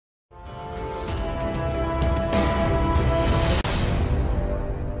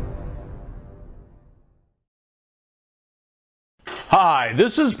Hi,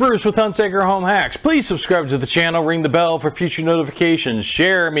 this is Bruce with Hunsaker Home Hacks. Please subscribe to the channel, ring the bell for future notifications,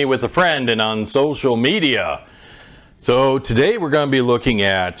 share me with a friend and on social media. So today we're going to be looking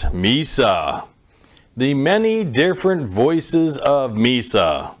at Misa, the many different voices of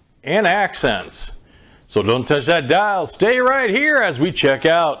Misa and accents. So don't touch that dial, stay right here as we check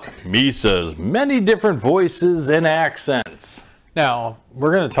out Misa's many different voices and accents. Now,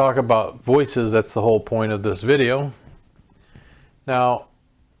 we're going to talk about voices. That's the whole point of this video. Now,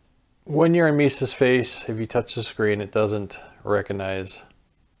 when you're in Misa's face, if you touch the screen, it doesn't recognize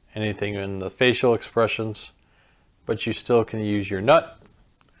anything in the facial expressions, but you still can use your nut.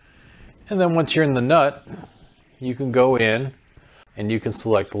 And then once you're in the nut, you can go in and you can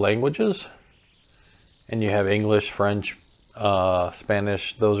select languages. And you have English, French,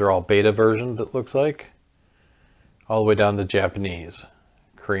 Spanish. Those are all beta versions, it looks like. All the way down to Japanese,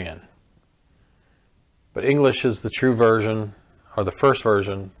 Korean. But English is the true version, or the first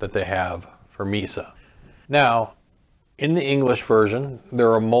version that they have for Misa. Now, in the English version, there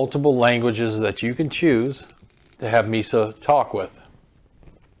are multiple languages that you can choose to have Misa talk with.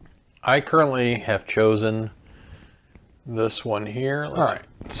 I currently have chosen this one here. All right,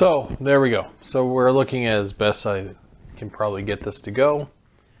 so there we go. So we're looking as best I can probably get this to go,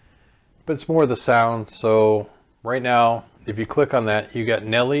 but it's more the sound. So right now, if you click on that, you got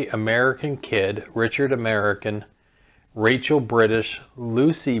Nelly American Kid, Richard American, Rachel British,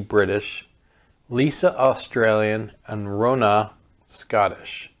 Lucy British, Lisa Australian, and Rona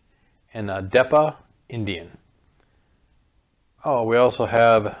Scottish, and Depa Indian. Oh, we also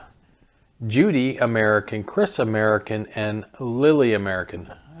have Judy American, Chris American, and Lily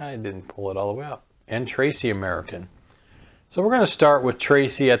American. I didn't pull it all the way up. And Tracy American. So we're going to start with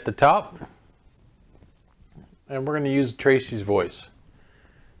Tracy at the top. And we're going to use Tracy's voice.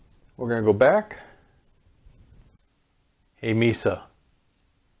 We're going to go back. Hey Misa,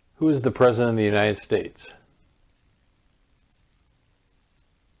 who is the President of the United States?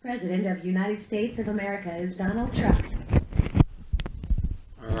 President of the United States of America is Donald Trump.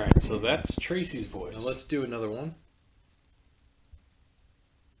 Alright, so that's Tracy's voice. Now let's do another one.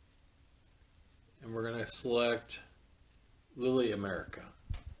 And we're going to select Lily American.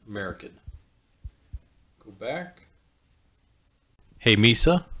 Go back. Hey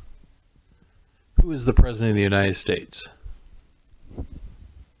Misa, who is the President of the United States?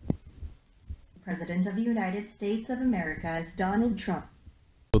 President of the United States of America is Donald Trump.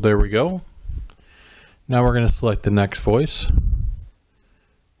 So there we go. Now we're going to select the next voice.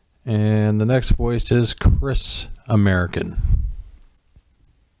 And the next voice is Chris American.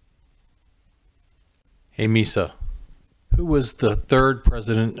 Hey Misa, who was the third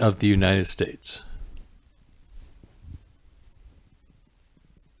President of the United States?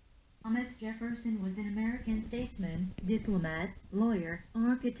 Thomas Jefferson was an American statesman, diplomat, lawyer,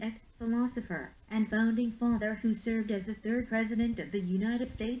 architect, philosopher, and founding father who served as the third President of the United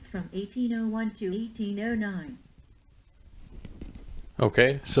States from 1801 to 1809.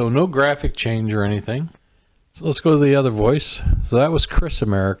 Okay, so no graphic change or anything. So let's go to the other voice. So that was Chris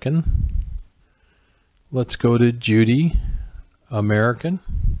American. Let's go to Judy American.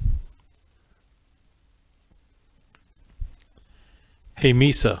 Hey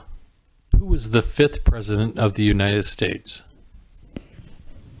Misa, who was the fifth President of the United States?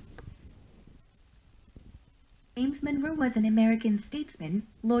 James Monroe was an American statesman,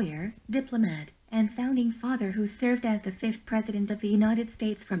 lawyer, diplomat, and founding father who served as the fifth President of the United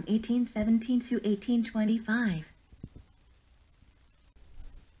States from 1817 to 1825.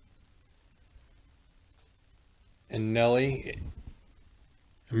 And Nelly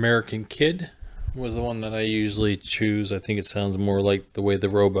American Kid was the one that I usually choose. I think it sounds more like the way the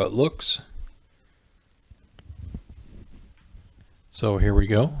robot looks. So here we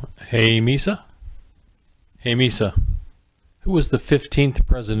go. Hey Misa. Hey Misa, who was the 15th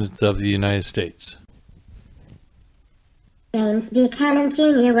President of the United States? James Buchanan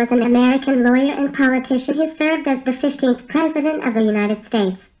Jr. was an American lawyer and politician who served as the 15th President of the United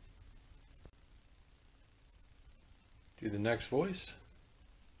States. Do the next voice.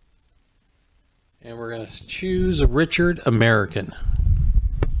 And we're going to choose Richard American.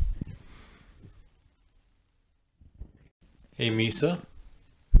 Hey Misa,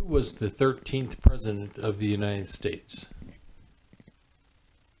 who was the 13th President of the United States?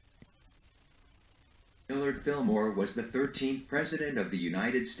 Millard Fillmore was the 13th President of the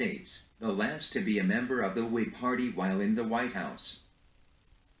United States, the last to be a member of the Whig Party while in the White House.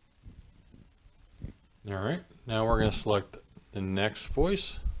 All right, now we're going to select the next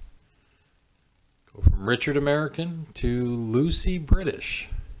voice. Go from Richard American to Lucy British.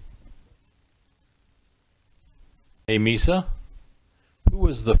 Hey Misa, who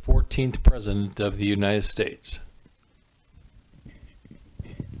was the 14th President of the United States?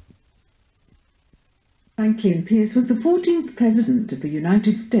 Franklin Pierce was the 14th President of the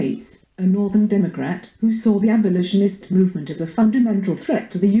United States, a Northern Democrat who saw the abolitionist movement as a fundamental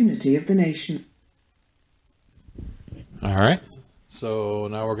threat to the unity of the nation. All right, so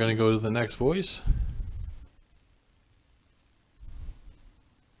now we're going to go to the next voice.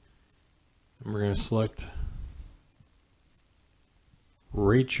 And we're going to select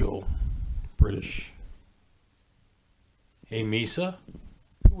Rachel, British. Hey, Misa,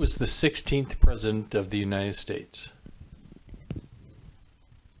 who was the 16th President of the United States?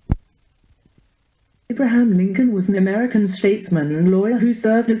 Abraham Lincoln was an American statesman and lawyer who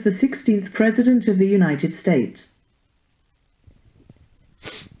served as the 16th President of the United States.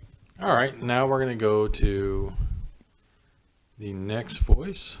 All right, now we're going to go to the next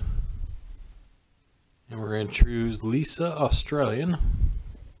voice. And we're going to choose Lisa, Australian.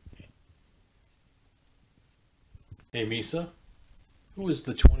 Hey, Misa, who was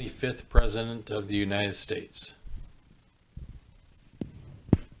the 25th President of the United States?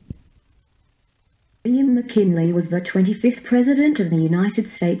 William McKinley was the 25th President of the United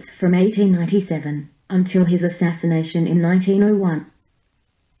States from 1897 until his assassination in 1901.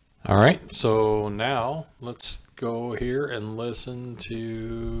 All right, so now let's go here and listen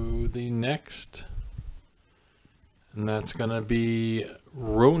to the next. And that's going to be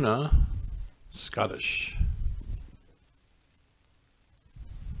Rona, Scottish.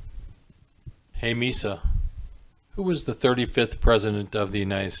 Hey, Misa, who was the 35th President of the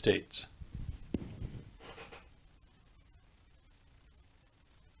United States?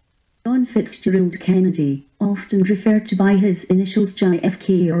 John Fitzgerald Kennedy, often referred to by his initials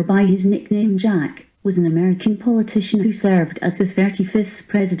JFK or by his nickname Jack, was an American politician who served as the 35th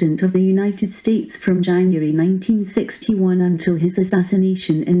President of the United States from January 1961 until his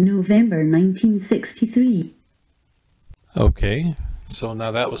assassination in November 1963. Okay, so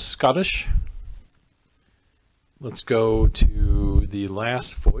now that was Scottish. Let's go to the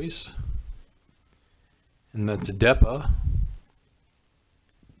last voice, and that's Depa,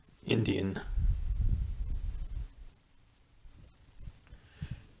 Indian.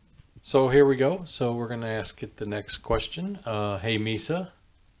 So here we go. So we're going to ask it the next question. Hey, Misa.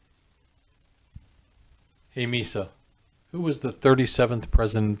 Hey, Misa. Who was the 37th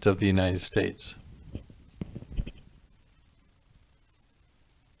President of the United States?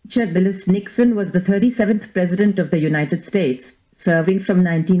 Richard Willis Nixon was the 37th President of the United States, serving from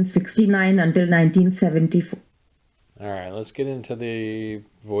 1969 until 1974. All right, let's get into the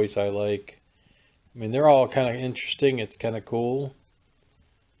voice I like. I mean, they're all kind of interesting. It's kind of cool.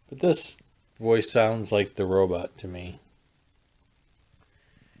 But this voice sounds like the robot to me.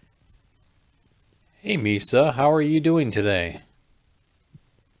 Hey, Misa, how are you doing today?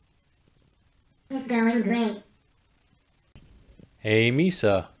 It's going great. Hey,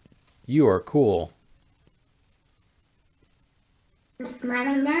 Misa, you are cool. I'm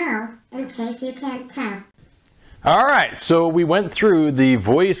smiling now, in case you can't tell. All right, so we went through the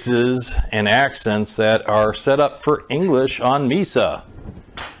voices and accents that are set up for English on Misa.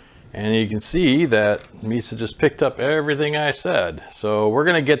 And you can see that Misa just picked up everything I said. So we're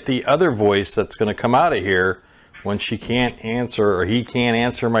going to get the other voice that's going to come out of here when she can't answer or he can't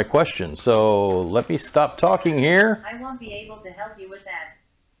answer my question. So let me stop talking here. I won't be able to help you with that.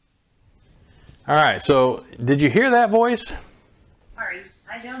 All right, so did you hear that voice? Sorry,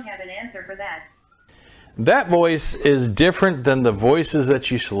 I don't have an answer for that. That voice is different than the voices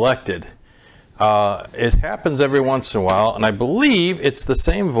that you selected. It happens every once in a while, and I believe it's the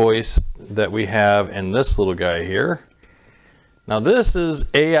same voice that we have in this little guy here. Now this is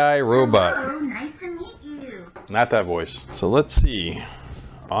AI Robot. Hello, nice to meet you. Not that voice. So let's see.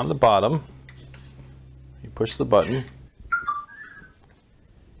 On the bottom, you push the button.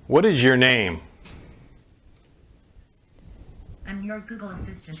 What is your name? I'm your Google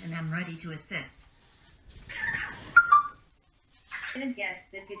Assistant and I'm ready to assist. Didn't get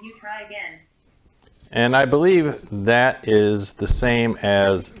it. Could you try again? And I believe that is the same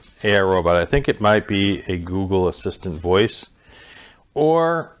as AI Robot. I think it might be a Google Assistant voice,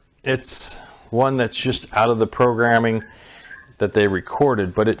 or it's one that's just out of the programming that they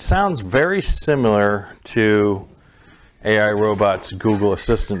recorded, but it sounds very similar to AI Robot's Google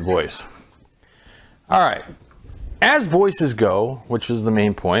Assistant voice. All right. As voices go, which is the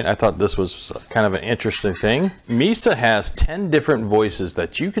main point, I thought this was kind of an interesting thing. Misa has 10 different voices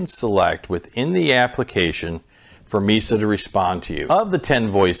that you can select within the application for Misa to respond to you. Of the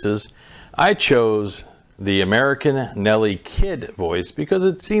 10 voices, I chose the American Nelly Kid voice because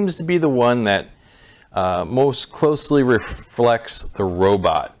it seems to be the one that most closely reflects the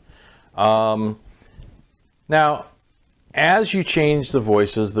robot. Now, as you change the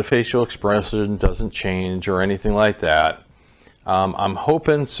voices, the facial expression doesn't change or anything like that. I'm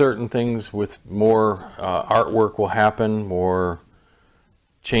hoping certain things with more artwork will happen, more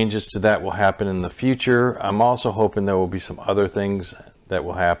changes to that will happen in the future. I'm also hoping there will be some other things that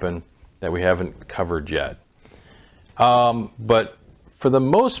will happen that we haven't covered yet. But for the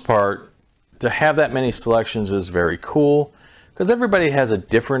most part, to have that many selections is very cool, because everybody has a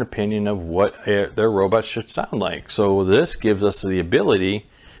different opinion of what their robot should sound like. So this gives us the ability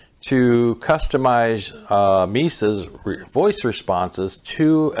to customize Misa's voice responses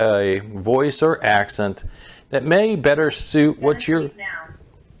to a voice or accent that may better suit what you're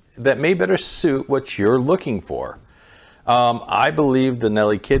looking for. I believe the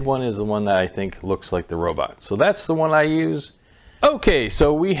Nelly Kid one is the one that I think looks like the robot. So that's the one I use. Okay,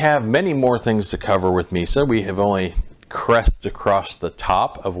 so we have many more things to cover with Misa. We have only crest across the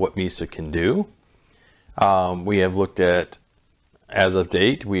top of what Misa can do. We have looked at, as of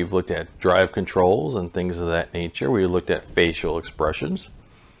date, we've looked at drive controls and things of that nature. We looked at facial expressions.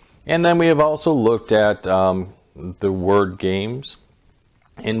 And then we have also looked at the word games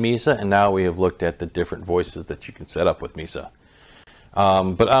in Misa, and now we have looked at the different voices that you can set up with Misa.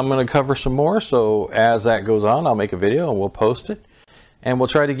 But I'm going to cover some more, so as that goes on, I'll make a video and we'll post it. And we'll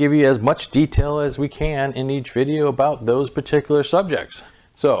try to give you as much detail as we can in each video about those particular subjects.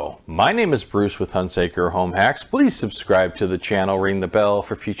 So, my name is Bruce with Hunsaker Home Hacks. Please subscribe to the channel, ring the bell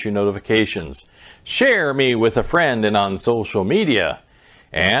for future notifications. Share me with a friend and on social media.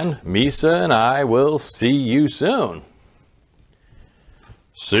 And Misa and I will see you soon.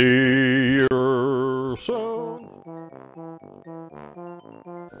 See you soon.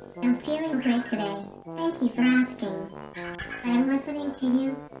 I'm feeling great today. Thank you for asking. I am listening to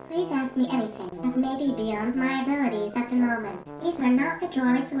you. Please ask me anything that may be beyond my abilities at the moment. These are not the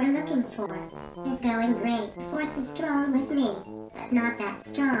droids we're looking for. It's going great. The force is strong with me, but not that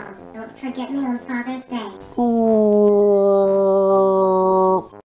strong. Don't forget me on Father's Day.